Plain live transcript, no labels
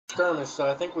skirmish, so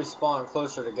I think we spawn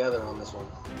closer together on this one.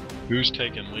 Who's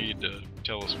taking lead to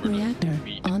tell us where Reactor to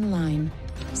meet? online.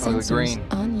 Sensors green.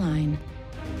 online.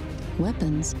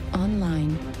 Weapons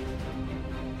online.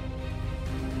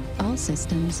 All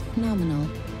systems nominal.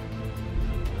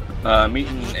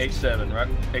 Meeting H7, right?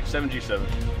 H7G7.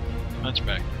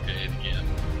 Hunchback Brigade again.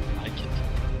 I like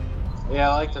it. Yeah,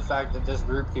 I like the fact that this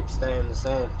group keeps staying the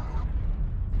same.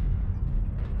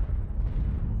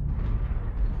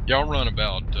 Y'all run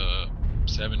about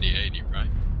 70, 80, right?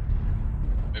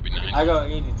 Maybe 90. I go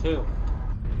 82.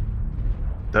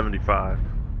 75.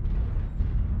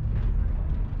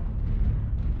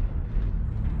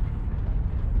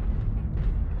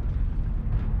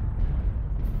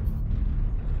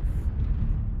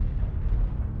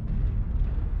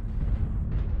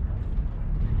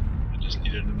 I just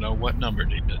needed to know what number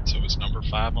they did, so it's number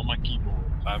 5 on my keyboard.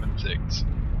 5 and 6.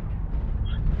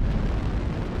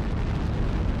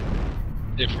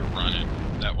 If we're running,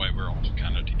 that way we're all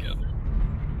kind of together.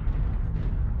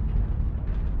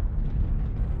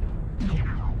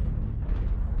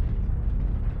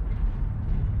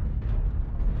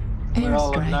 We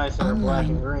all look Airstrike nice in our black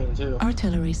and online. green too.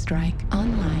 Artillery strike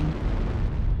online.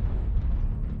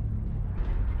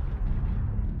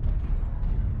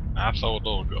 I throw a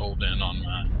little gold in on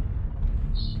mine.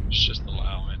 It's just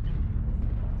allowing.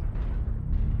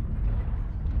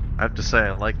 I have to say,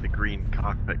 I like the green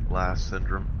cockpit glass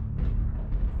syndrome.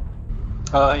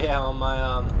 Oh yeah, on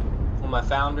my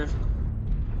founders.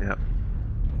 Yep.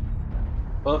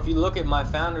 Well, if you look at my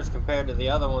founders compared to the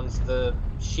other ones, the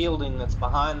shielding that's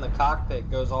behind the cockpit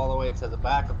goes all the way to the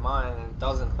back of mine, and it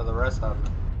doesn't for the rest of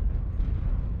them.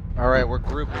 Alright, we're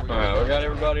grouped. Alright, we got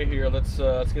everybody here. Let's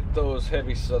get those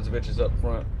heavy sons of bitches up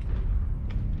front.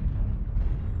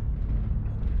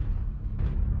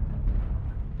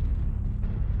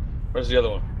 Where's the other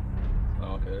one?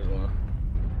 Oh, okay, there's one.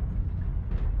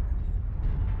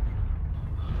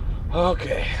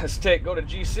 Okay, let's go to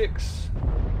G6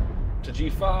 to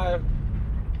G5.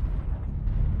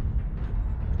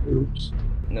 Oops.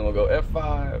 And then we'll go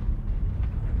F5.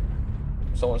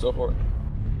 So on and so forth.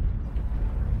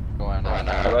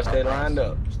 Everybody stay lined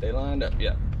up. Stay lined up,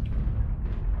 yeah.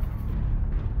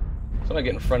 Somebody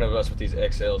get in front of us with these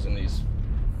XLs and these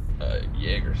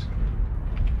Jaegers.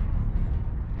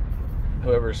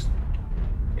 Whoever's,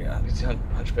 yeah, these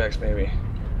hunchbacks maybe.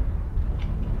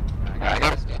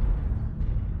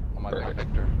 On my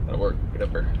Victor. That'll work. Get up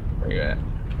here. Where you at?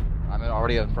 I'm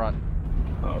already in front,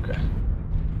 Oh, okay.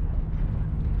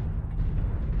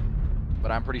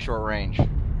 but I'm pretty short range.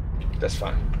 That's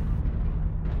fine.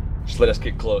 Just let us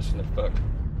get close and then fuck.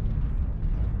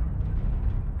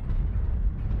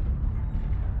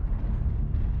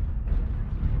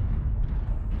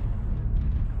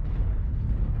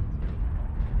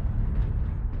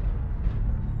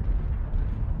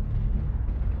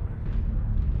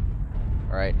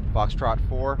 Alright, Foxtrot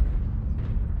 4.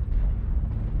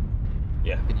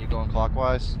 Yeah. Can you go in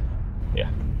clockwise? Yeah.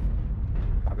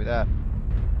 Copy that.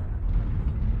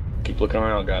 Keep looking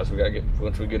around, guys. We gotta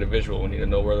once we get a visual, we need to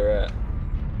know where they're at.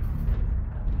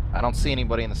 I don't see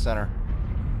anybody in the center.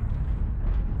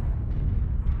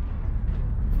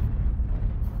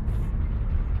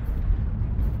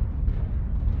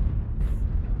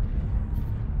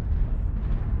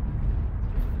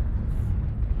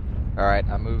 Alright,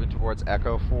 I'm moving towards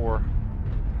Echo 4.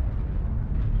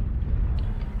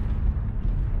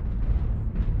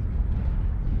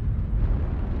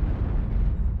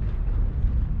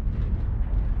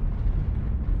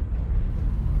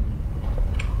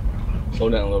 Slow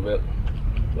down a little bit.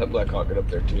 Let Blackhawk get up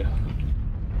there too.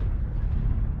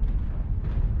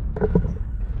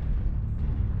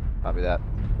 Copy that.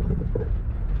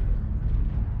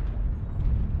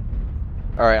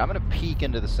 Alright, I'm gonna peek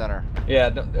into the center. Yeah,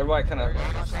 everybody kind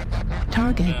of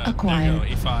Target acquired.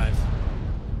 E5.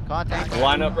 Contact.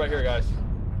 line up right here, guys.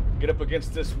 Get up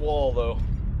against this wall, though.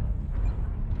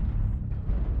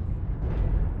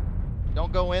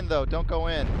 Don't go in, though. Don't go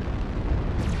in.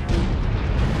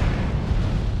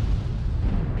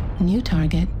 New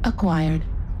target acquired.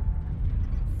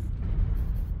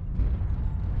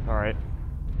 Alright.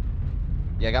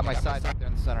 Yeah, I got my sides up there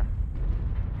in the center.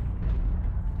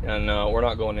 And we're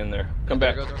not going in there. Come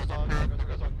back. There goes our song. There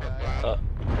goes our flag.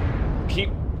 Keep.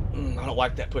 I don't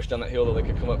like that push down that hill, though. They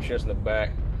could come up, shoot us in the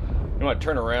back. You know what?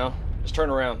 Turn around. Just turn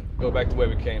around. Go back the way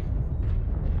we came.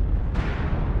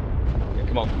 Yeah,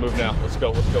 come on, move now. Let's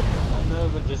go. Let's go. That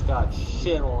Nova just got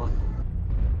shit on.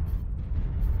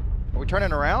 Are we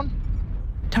turning around? Or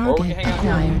we Target can hang out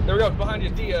acquired. here. There we go. Behind you,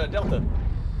 Delta.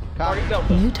 Copy. Target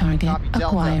Delta. New target Copy, Delta.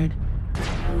 acquired.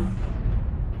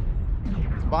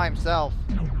 It's by himself.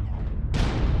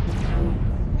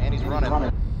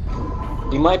 running.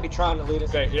 You might be trying to lead us.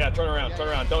 Okay, yeah, turn around, turn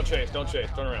around. Don't chase, don't chase,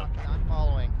 turn around. Not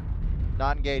following.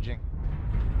 Not engaging.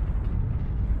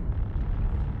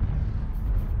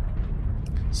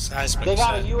 Seismic. They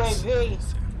got a settings.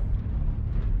 UAV.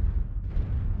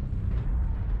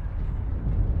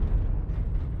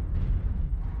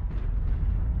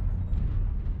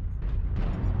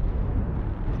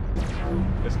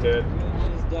 It's dead.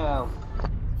 UAV's down.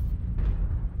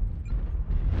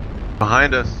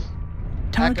 Behind us.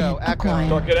 Target Echo, echo. acquired.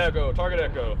 Target echo, target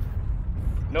echo.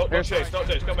 No, don't chase, don't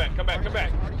chase. Come back, come back, come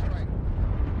back.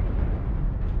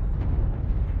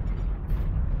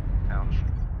 Ouch.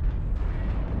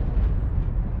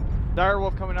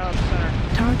 Direwolf coming out of the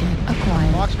center. Target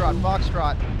acquired. Foxtrot,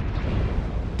 Foxtrot.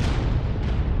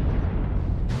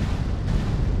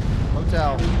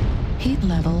 Hotel. Heat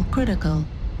level critical.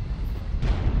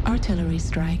 Artillery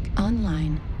strike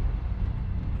online.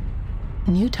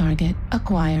 New target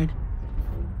acquired.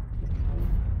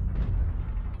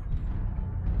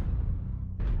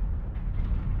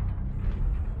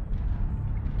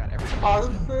 Got everything.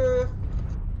 Arthur.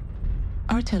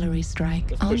 Artillery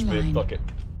strike Let's push mid, online. fuck it.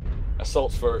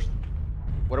 Assaults first.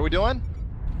 What are we doing?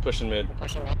 Pushing mid.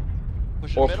 Pushing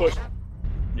Or middle? push.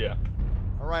 Yeah.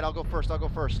 Alright, I'll go first, I'll go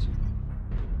first.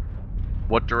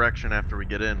 What direction after we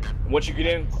get in? Once you get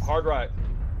in, hard right.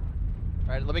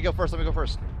 Alright, let me go first, let me go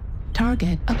first.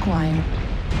 Target acquired.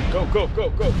 Go, go, go,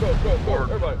 go, go, go, go.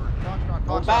 Everybody. Foxtrot,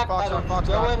 We're Foxtrot, back, Foxtrot, Foxtrot.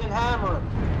 Go Foxtrot. in and hammer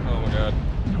him. Oh my god.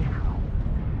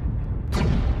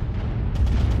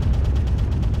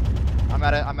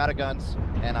 I'm out of guns,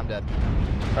 and I'm dead.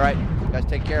 Alright, you guys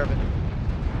take care of it.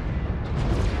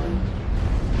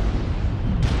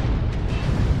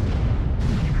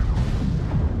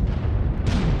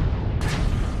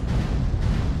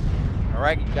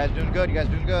 Alright, you guys doing good, you guys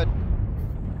doing good.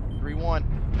 3-1.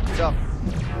 Go.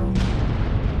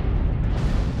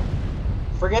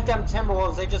 Forget them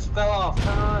Timberwolves. They just fell off.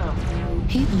 Turn around.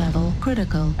 Heat level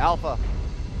critical. Alpha.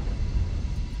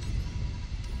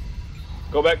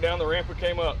 Go back down the ramp we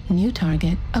came up. New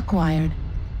target acquired.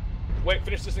 Wait,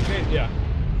 finish this engage. Yeah.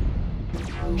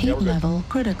 Heat we're good. level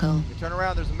critical. You turn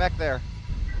around, there's a mech there.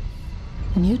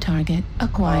 New target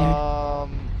acquired.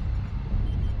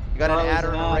 You got an Oh, there's adder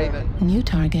an and a adder. raven. New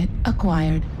target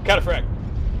acquired. Cataphrag.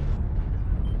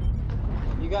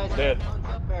 You guys Dead. have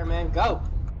guns up there, man. Go.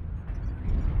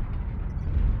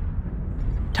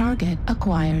 Target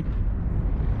acquired.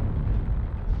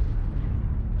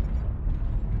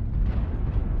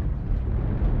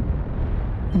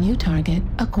 New target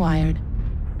acquired.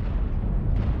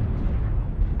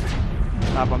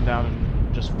 Top, I'm down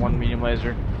in just one medium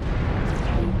laser.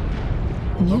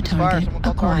 New Focus fire, target someone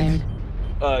call acquired.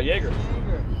 Jaeger.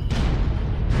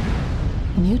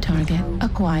 New target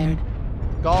acquired.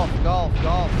 Golf, golf,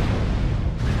 golf.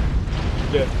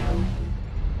 Dead.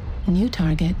 New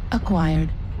target acquired.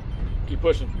 Keep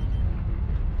pushing.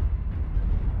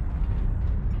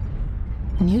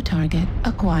 New target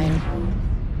acquired.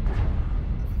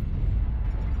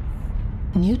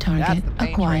 New That's target the paint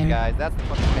train, acquired. guys. That's the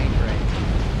fucking paint train.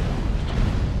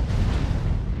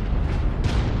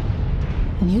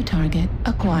 New target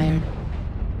acquired.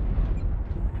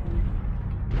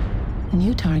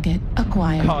 New target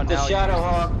acquired. Oh, The now Shadow you-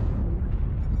 Hawk.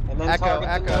 And then Echo, target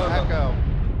the echo, Nova. echo.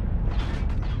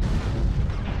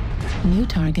 New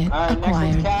target Alright, next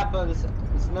one's acquired. Kappa.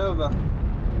 This Nova.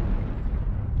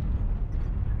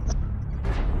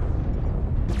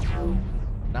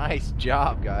 Nice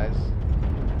job, guys.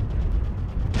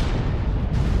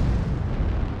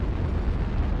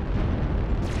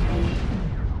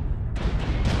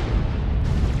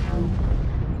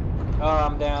 Oh,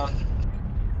 I'm down.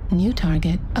 New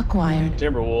target acquired.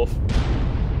 Timberwolf.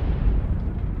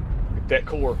 Get that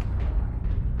core.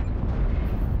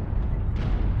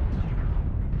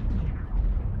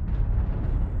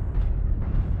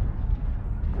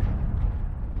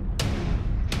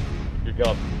 Good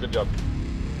job. Good job.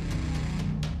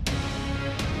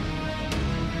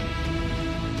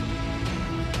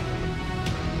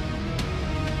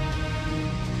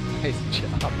 Nice job,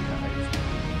 guys.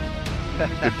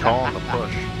 Good call on the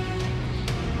push.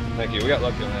 Thank you. We got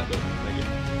lucky on that though.